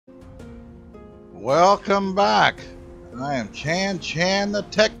Welcome back. I am Chan the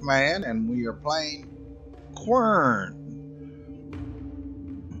Tech Man, and we are playing Quern.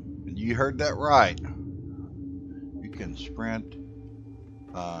 And you heard that right. You can sprint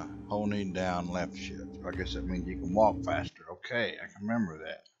holding down left shift. I guess that means you can walk faster. Okay, I can remember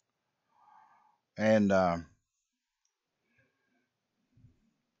that. And I'm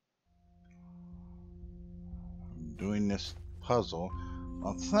doing this puzzle.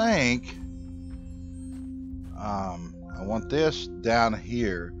 I think I want this down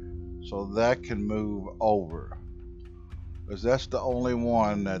here so that can move over. Because that's the only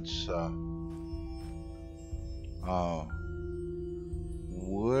one that's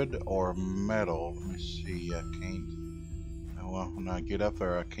wood or metal. Let me see. I can't. Well, when I get up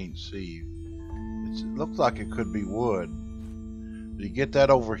there, I can't see. It looks like it could be wood. But you get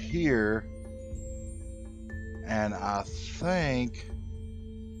that over here, and I think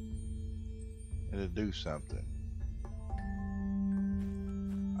it'll do something.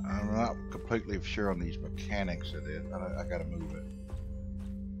 I'm not completely sure on these mechanics of it. I gotta move it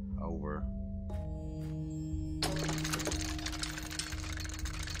over.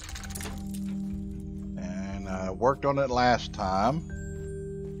 And I worked on it last time.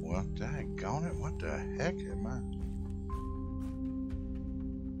 Well, daggone it, what the heck am I?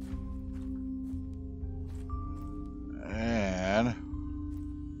 And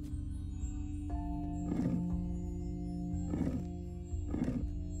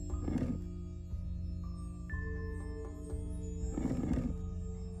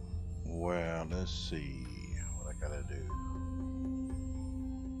well, let's see what I gotta do.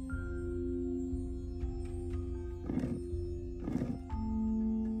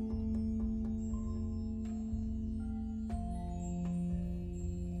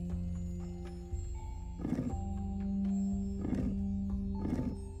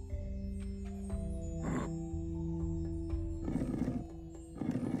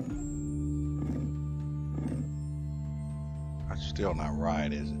 That's still not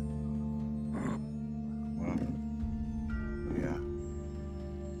right, is it? Well, yeah.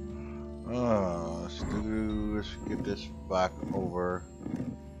 Let's get this back over.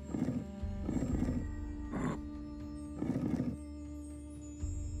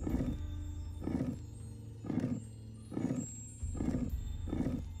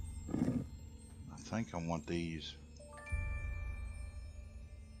 I think I want these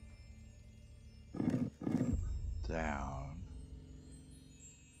down.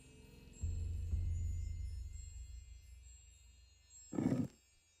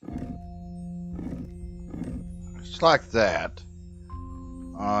 It's like that.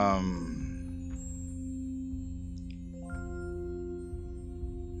 I'm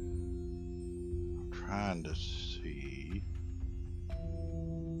trying to see.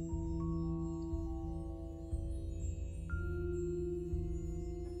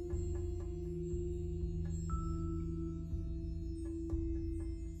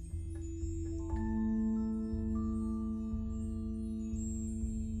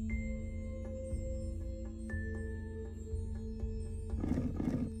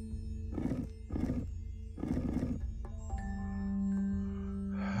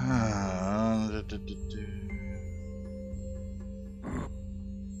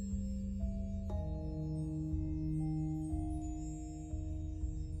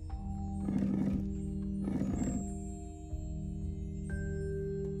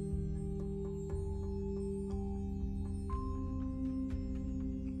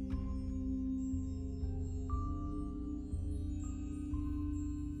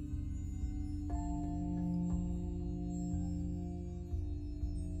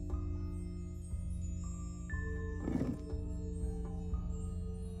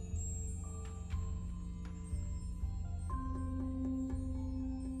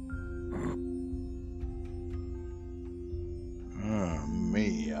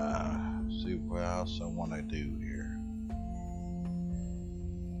 See what else I want to do here.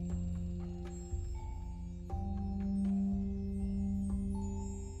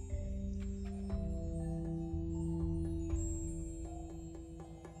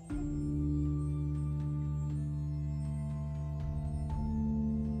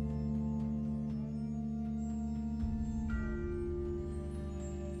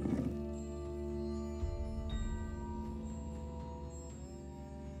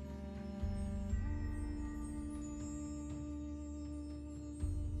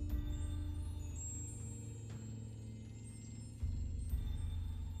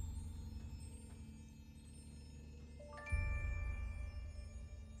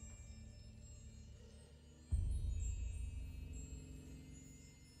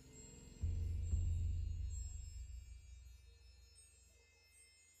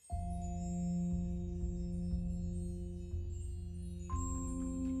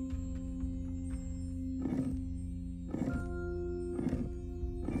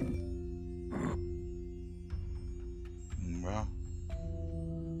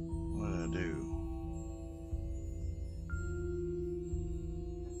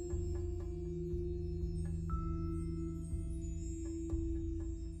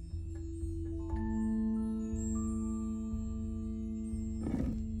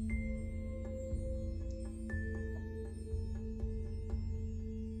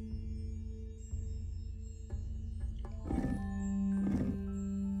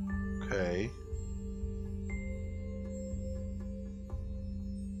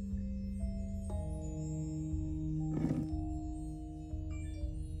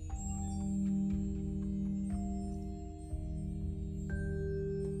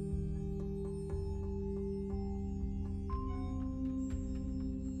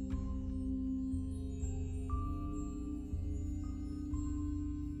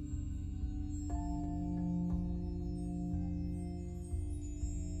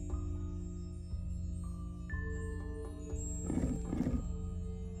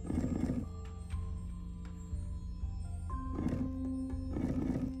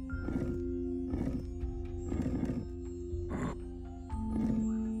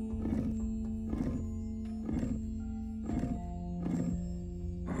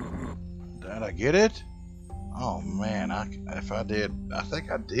 get it? Oh man, if I did, I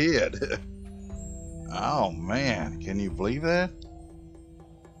think I did. Oh man, can you believe that?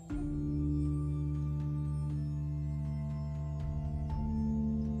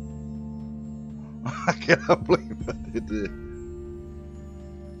 I cannot believe I did it.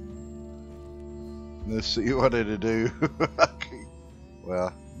 Let's see, what did it do?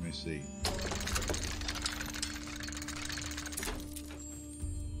 Well, let me see.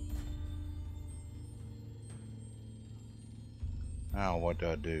 Now what do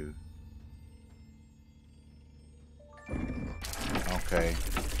I do? Okay.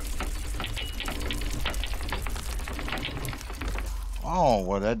 Oh,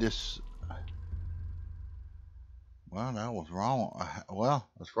 well that just... Well, that was wrong. Well,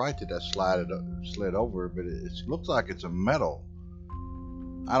 that's right that I slid over, but it looks like it's a metal.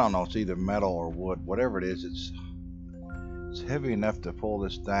 I don't know, it's either metal or wood. Whatever it is, it's heavy enough to pull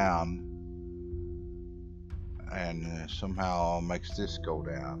this down and somehow makes this go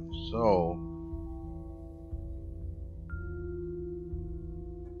down. So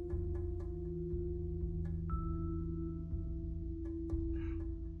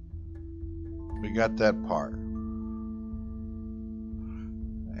we got that part.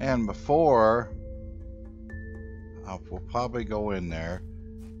 And before, we'll probably go in there.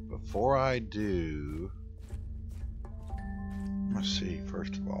 Before I do, let's see,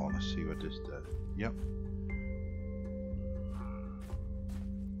 first of all, let's see what this does. Yep.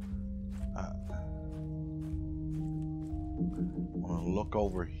 I'm gonna look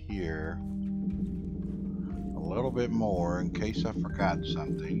over here a little bit more in case I forgot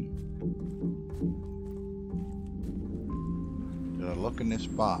something. Did I look in this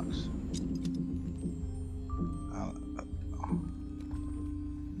box?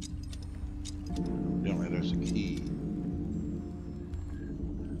 Evidently there's a key.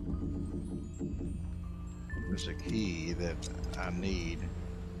 There's a key that I need.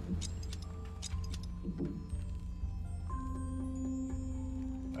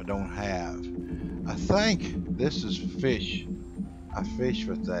 I don't have. I think this is fish. I fish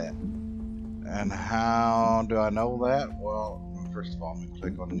with that. And how do I know that? Well, first of all, I'm going to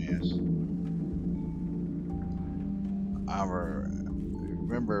click on this. I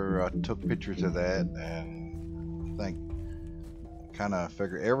remember I took pictures of that, and I think kind of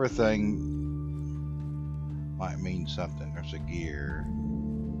figure everything might mean something. There's a gear. I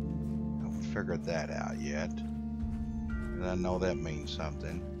haven't figured that out yet. And I know that means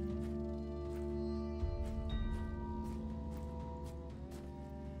something.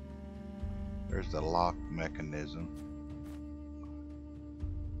 There's the lock mechanism.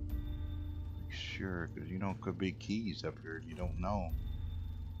 Make sure, because you know, could be keys up here. You don't know.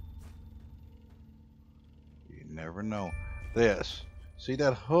 You never know. This. See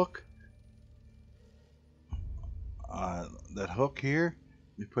that hook? That hook here?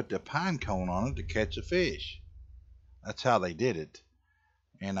 You put the pine cone on it to catch a fish. That's how they did it.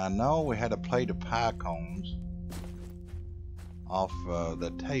 And I know we had a plate of pine cones off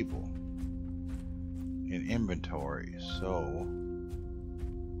the table in inventory, so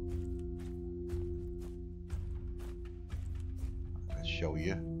I'll show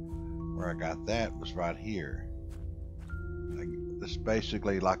you where I got that. Was right here. This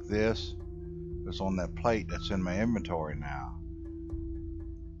basically like this was on that plate that's in my inventory now,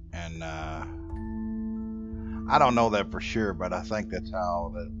 and I don't know that for sure, but I think that's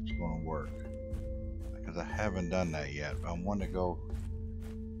how that's going to work, because I haven't done that yet. But I want to go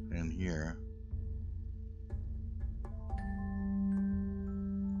in here.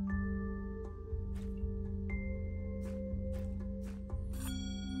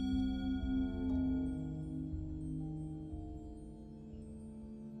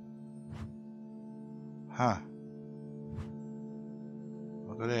 Huh.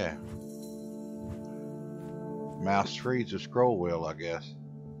 Look at that. Mouse frees the scroll wheel, I guess.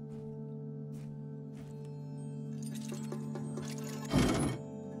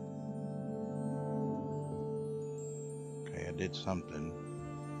 Okay, I did something.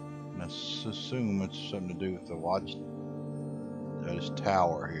 Let's assume it's something to do with the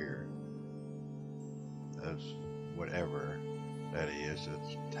tower here. That's whatever that is.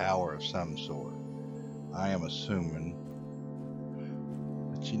 It's a tower of some sort. I am assuming.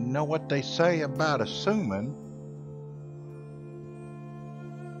 But you know what they say about assuming?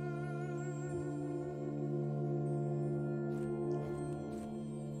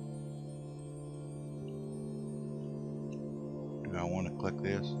 Do I want to click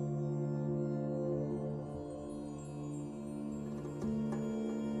this?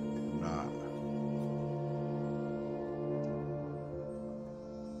 Not.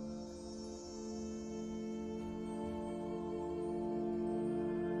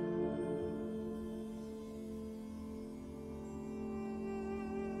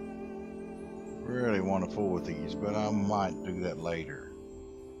 really want to fool with these, but I might do that later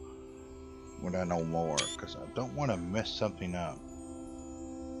when I know more, because I don't want to mess something up.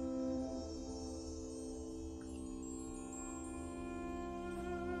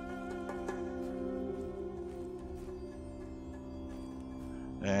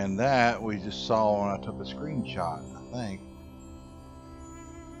 And that we just saw when I took a screenshot, I think.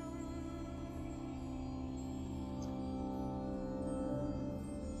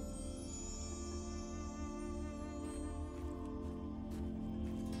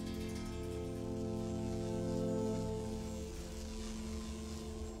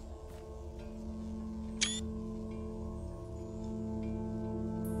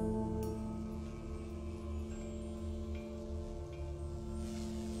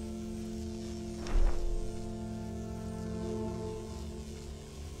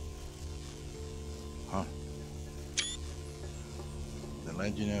 Huh. The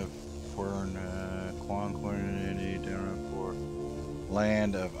Legend of Quern, for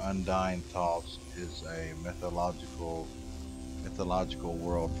Land of Undying Thoughts is a mythological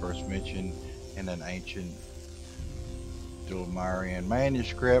world first mentioned in an ancient Dumerian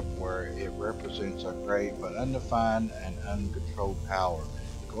manuscript where it represents a great but undefined and uncontrolled power.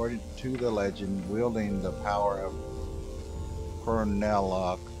 According to the legend, wielding the power of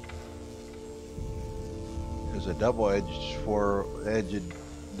Quernelok is a double-edged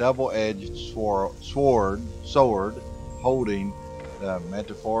sword holding the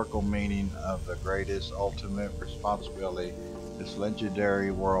metaphorical meaning of the greatest ultimate responsibility. This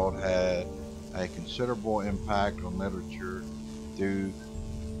legendary world had a considerable impact on literature due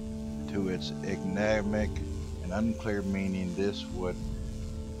to its enigmatic and unclear meaning. This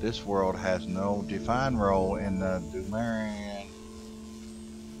world has no defined role in the Dumerian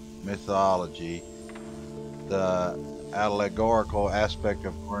mythology. The allegorical aspect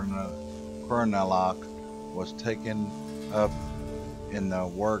of Quernelok was taken up in the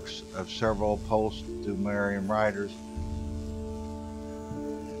works of several post-Dumerian writers.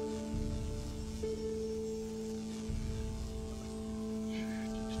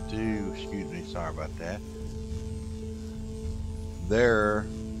 Excuse me, sorry about that. There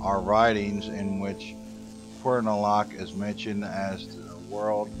are writings in which Quernelok is mentioned as the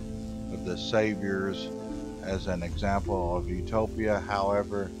world of the saviors as an example of utopia.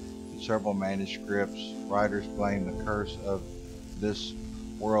 However, in several manuscripts, writers blame the curse of this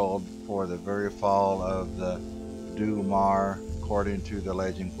world for the very fall of the Dumar. According to the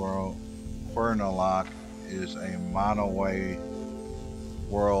legend, Quernelok is a monoway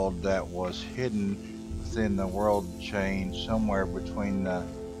world that was hidden within the world chain somewhere between the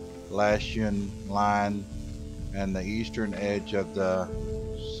Lashian line and the eastern edge of the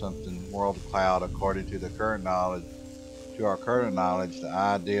world cloud. According to our current knowledge, the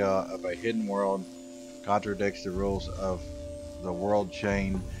idea of a hidden world contradicts the rules of the world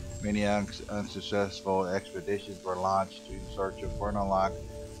chain. Many unsuccessful expeditions were launched in search of Quernelok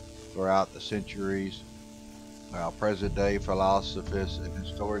throughout the centuries. While present-day philosophers and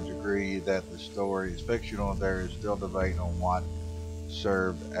historians agree that the story is fictional, there is still debate on what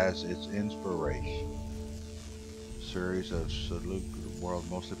served as its inspiration. A series of Seleucid world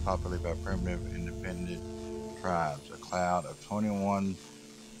mostly populated by primitive independent tribes, a cloud of 21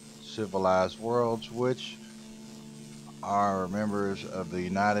 civilized worlds which are members of the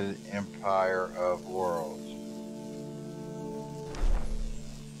United Empire of Worlds.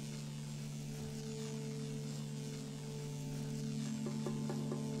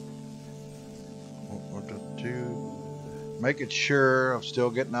 Making sure I'm still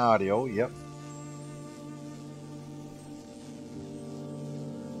getting audio. Yep.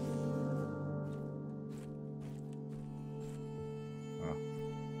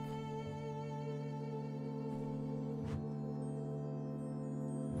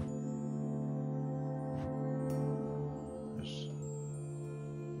 Is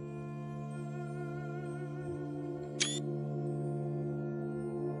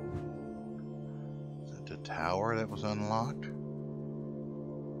it the tower that was unlocked?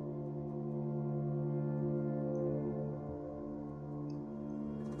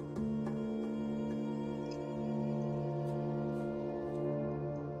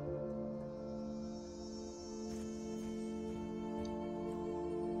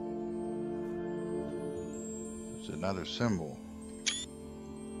 It's another symbol.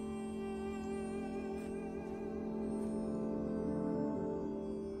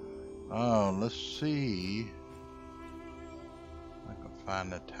 Oh, let's see if I can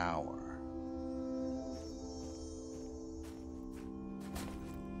find the tower.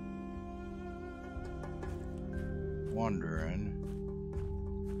 Wondering.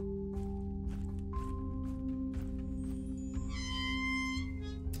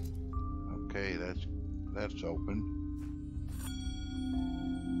 Okay, that's open.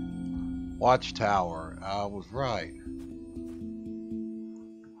 Watchtower. I was right.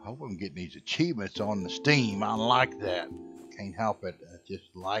 I hope I'm getting these achievements on the Steam. I like that. Can't help it. I just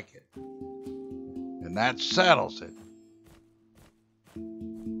like it. And that settles it.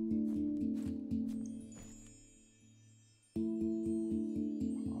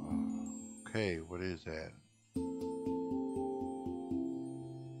 Okay, what is that?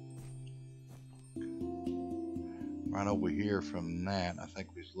 Right over here from that. I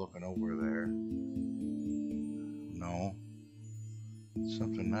think we was looking over there. No. It's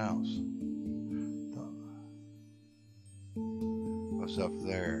something else. What's up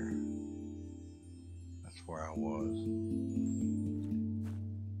there? That's where I was.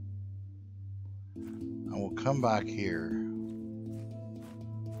 I will come back here.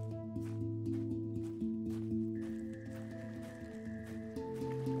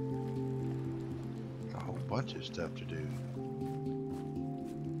 A whole bunch of stuff to do.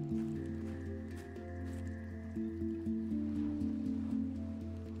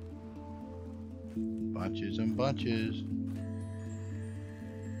 Bunches and bunches.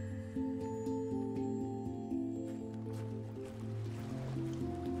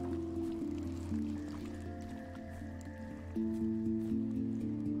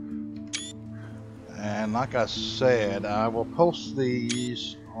 And like I said, I will post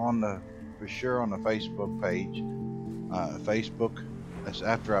these on for sure on the Facebook page. That's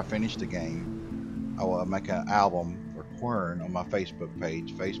after I finish the game. I will make an album for Quern on my Facebook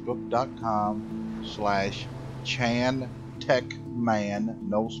page, facebook.com/ChanTechMan,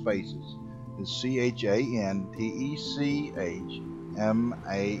 no spaces. It's ChanTechMan.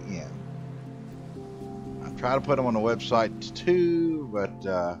 I try to put them on the website too, but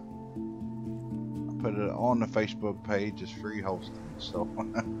I put it on the Facebook page. It's free hosting, so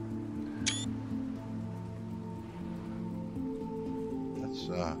that's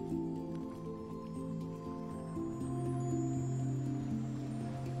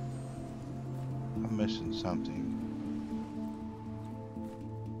I'm missing something.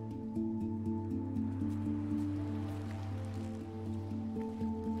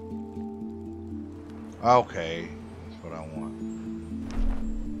 Okay, that's what I want.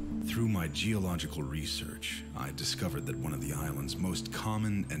 Through my geological research, I discovered that one of the island's most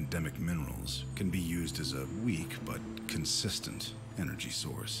common endemic minerals can be used as a weak but consistent energy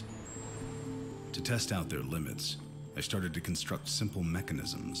source. To test out their limits, I started to construct simple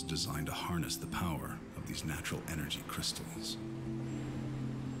mechanisms designed to harness the power of these natural energy crystals.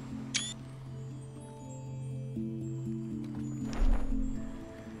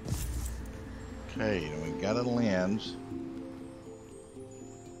 Okay, we got a lens.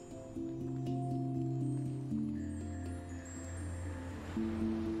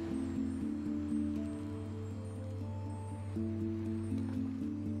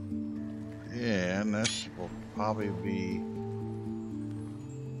 Yeah, and this will probably be.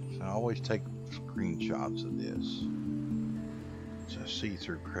 So I always take screenshots of this. It's a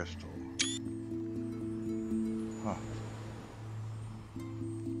see-through crystal. Huh.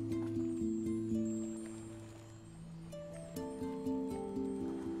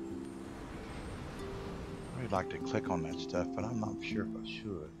 I'd like to click on that stuff, but I'm not sure if I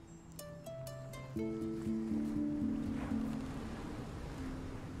should.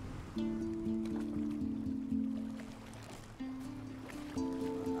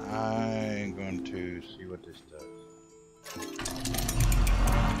 I'm going to see what this does.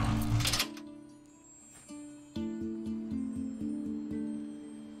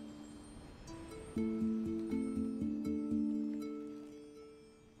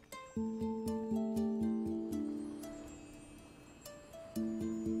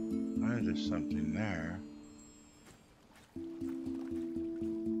 There's something there.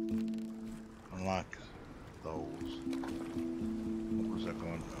 Unlock those. What was that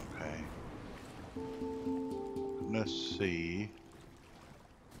going? Okay. Let's see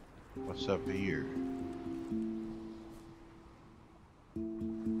what's up here.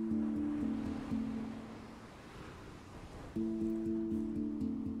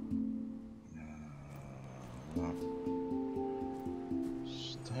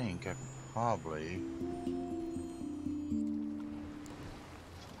 Think I probably.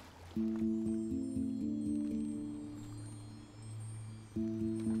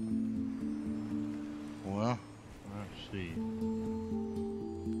 Well, let's see.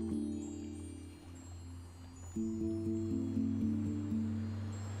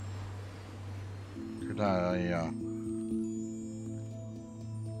 Could I,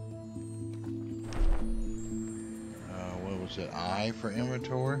 what was it? I for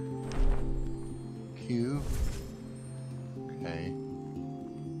inventory? Q. Okay.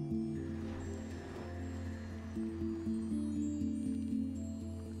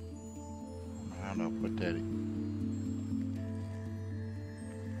 How do I put that in?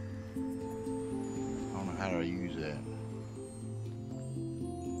 I don't know how to use that.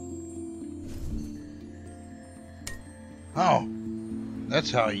 Oh,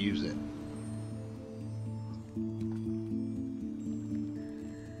 that's how I use it.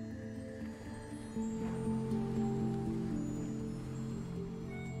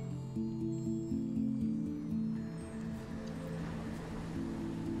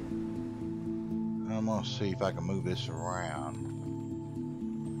 I'm gonna see if I can move this around.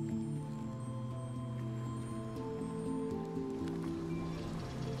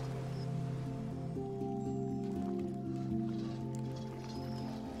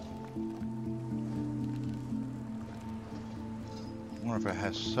 I wonder if it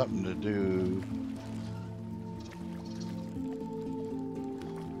has something to do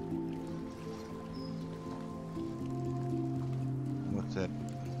with that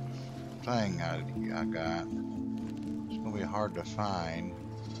thing I got. It's gonna be hard to find.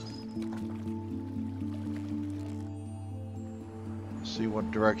 Let's see what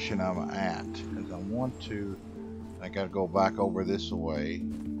direction I'm at. Because I want to, I gotta go back over this way.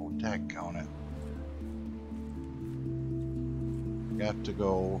 Oh, daggone it. Got to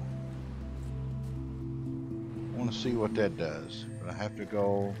go. I want to see what that does, but I have to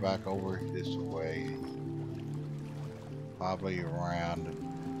go back over this way, probably around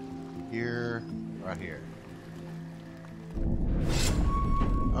here, right here.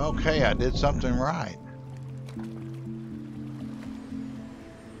 Okay, I did something right.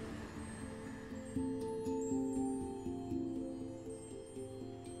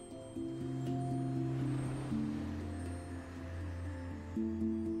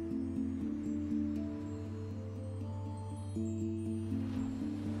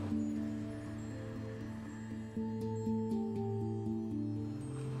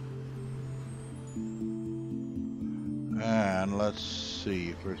 And let's see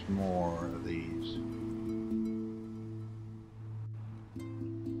if there's more of these.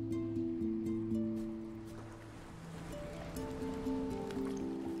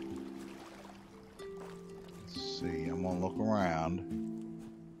 Let's see, I'm gonna look around.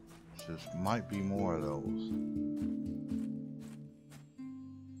 There might be more of those.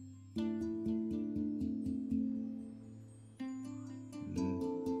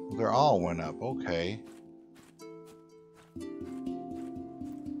 They all went up, okay.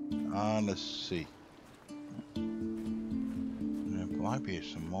 Let's see. There might be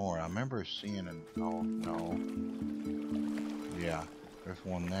some more. I remember seeing an. Oh no. Yeah, there's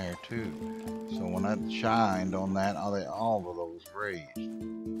one there too. So when I shined on that, all of those raised.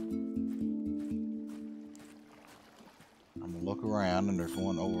 I'm gonna look around, and there's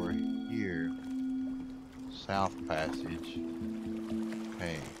one over here. South Passage.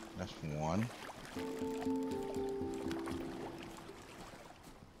 Okay, that's one.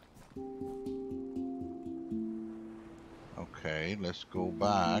 Okay, let's go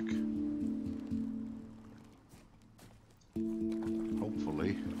back.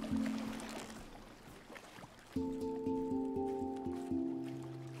 Hopefully.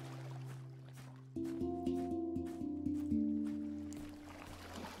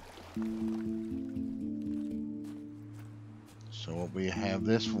 So we have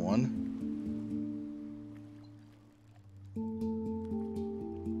this one.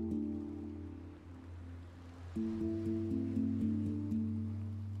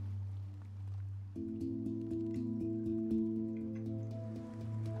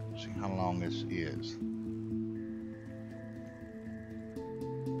 See how long this is.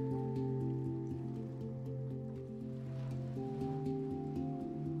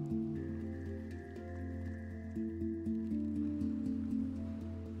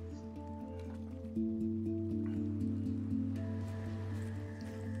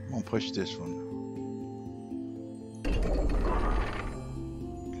 I'm gonna push this one.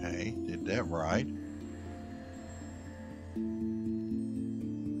 Okay, did that right.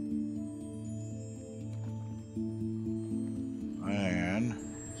 And I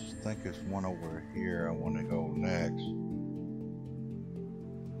think there's one over here I want to go next.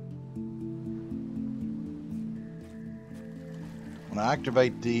 When I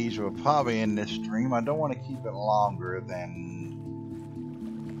activate these, we're probably in this stream. I don't want to keep it longer than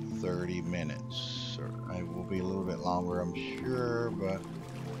 30 minutes. Or it will be a little bit longer, I'm sure, but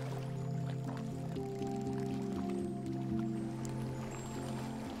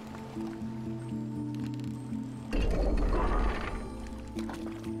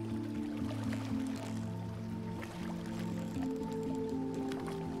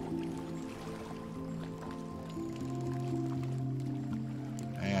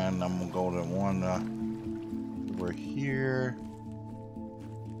then I'm gonna go to one over here.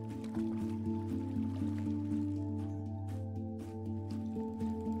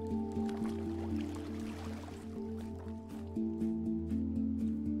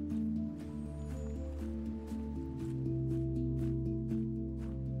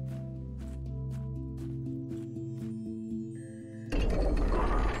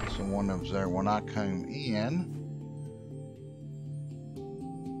 So one that was there when I came in.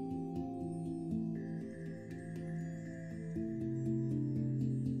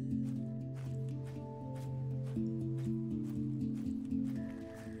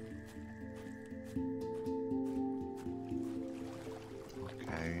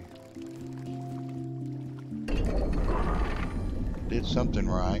 Did something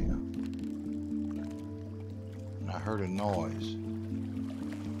right. And I heard a noise.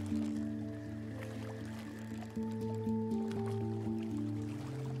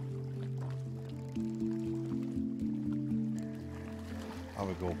 I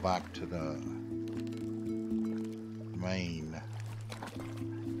would go back to the main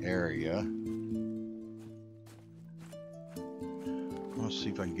area. Let's see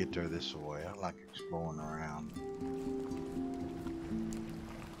if I can get there this way. I like exploring around.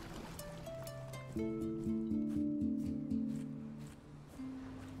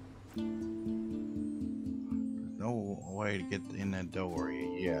 No way to get in that door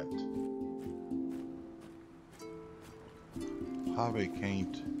yet. Probably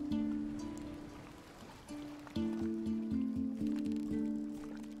can't.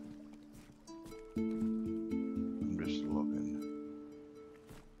 I'm just looking.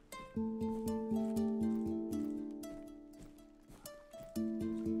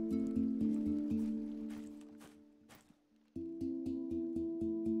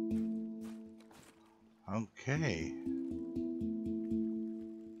 Okay.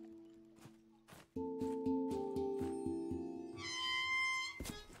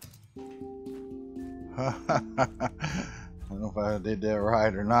 I don't know if I did that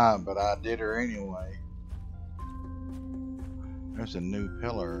right or not, but I did her anyway. There's a new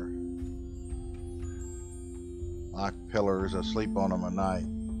pillar. I like pillars, I sleep on them at night.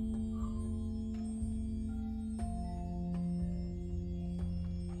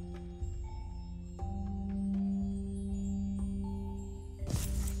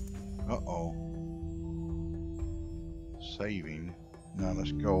 Uh-oh. Saving. Now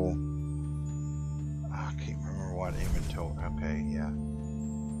let's go. I can't remember what inventory. Okay, yeah.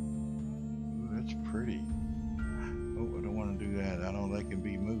 Ooh, that's pretty. Oh, I don't want to do that. I know they can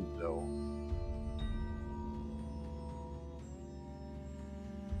be moved though.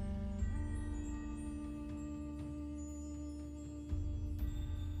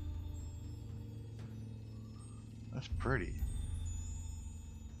 That's pretty.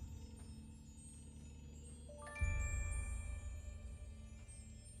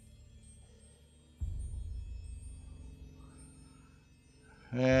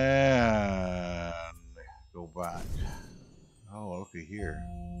 And go back. Oh, look at here.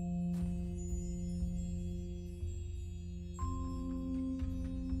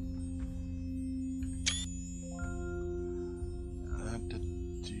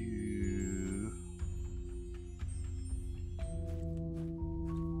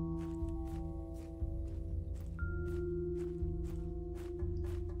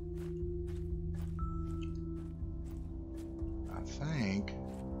 I think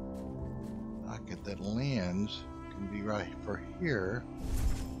I get that lens can be right for here.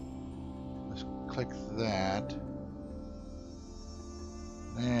 Let's click that.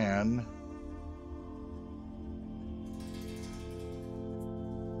 Then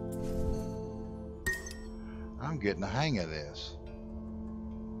I'm getting the hang of this.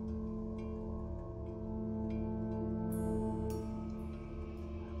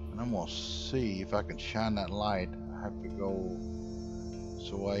 And I'm gonna see if I can shine that light. I have to go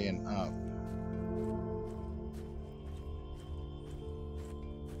this way and up.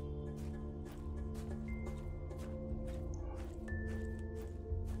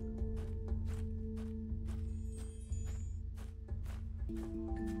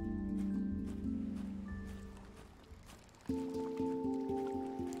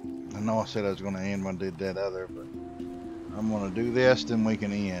 I know I said I was going to end when I did that other, but I'm going to do this, then we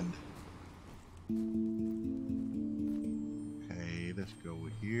can end. Okay, let's go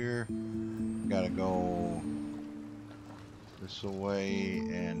here. Gotta go this way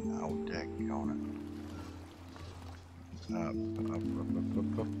and oh, deck on it. Up,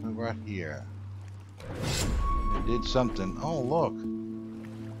 right here. It did something. Oh, look.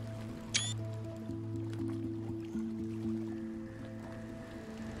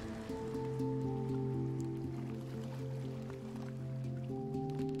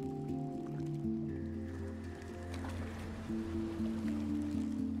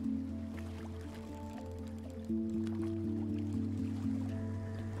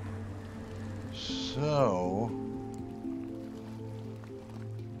 So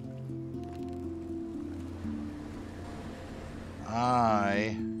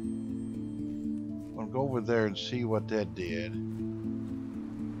I will go over there and see what that did.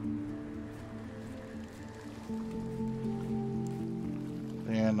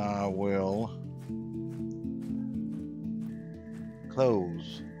 Then I will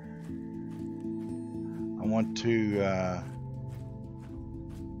close. I want to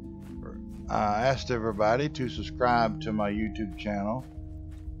I asked everybody to subscribe to my YouTube channel.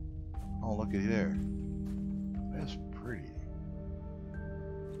 Oh, look at here. That's pretty.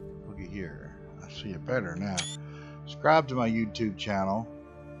 Look at here. I see it better now. Subscribe to my YouTube channel.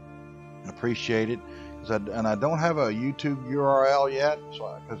 Appreciate it. And I don't have a YouTube URL yet,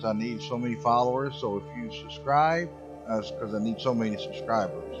 because I need so many followers. So if you subscribe, because I need so many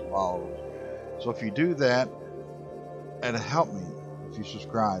subscribers, followers. So if you do that, it'll help me if you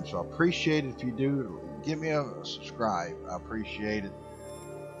subscribe. So I appreciate it if you do. Give me a subscribe. I appreciate it.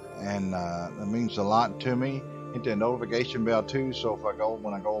 And that means a lot to me. Hit that notification bell too, so if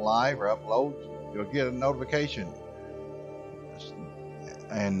when I go live or upload, you'll get a notification.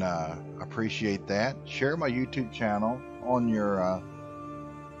 And I appreciate that. Share my YouTube channel on your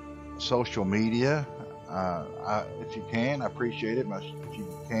social media if you can. I appreciate it. If you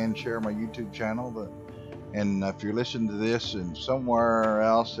can share my YouTube channel, and if you're listening to this and somewhere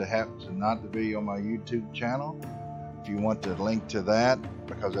else that happens to not to be on my YouTube channel, if you want the link to that,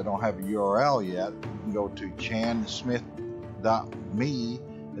 because I don't have a URL yet, you can go to chansmith.me.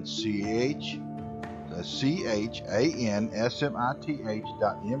 It's chansmith.me. That's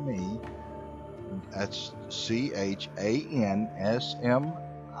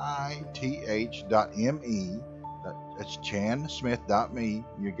That's chansmith.me.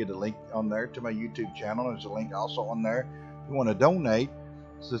 You get a link on there to my YouTube channel. There's a link also on there. If you want to donate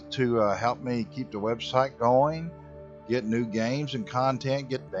to help me keep the website going, get new games and content,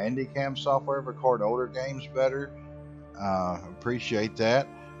 get Bandicam software, record older games better. Appreciate that.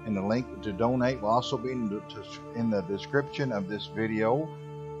 And the link to donate will also be in the description of this video.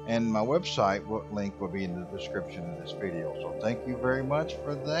 And my website link will be in the description of this video. So thank you very much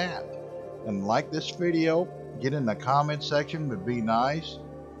for that. And like this video, get in the comment section, would be nice.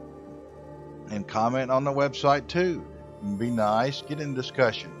 And comment on the website too. Be nice. Get in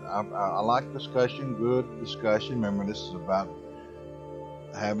discussion. I like discussion, good discussion. Remember, this is about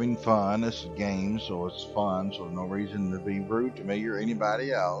having fun. This is games, so it's fun. So no reason to be rude to me or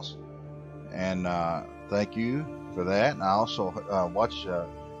anybody else. And thank you for that. And I also watch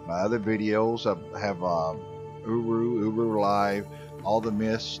my other videos. I have Uru Live, all the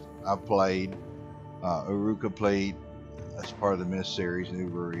myths I've played. Uru Complete. That's part of the myth series.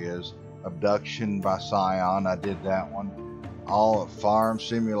 Uru is. Abduction by Scion, I did that one. All Farm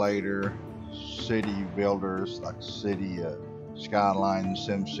Simulator, City Builders, like City Skyline,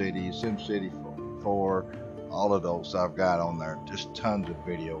 SimCity 4, all of those I've got on there. Just tons of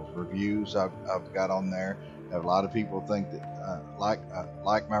videos, reviews I've got on there. A lot of people think that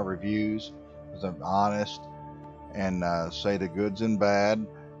like my reviews because I'm honest and say the goods and bad,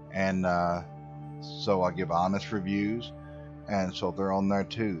 and so I give honest reviews. And so they're on there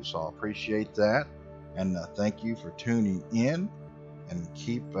too. So I appreciate that. And thank you for tuning in. And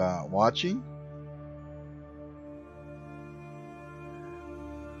keep watching.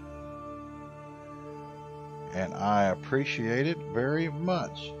 And I appreciate it very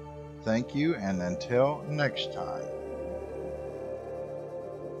much. Thank you. And until next time.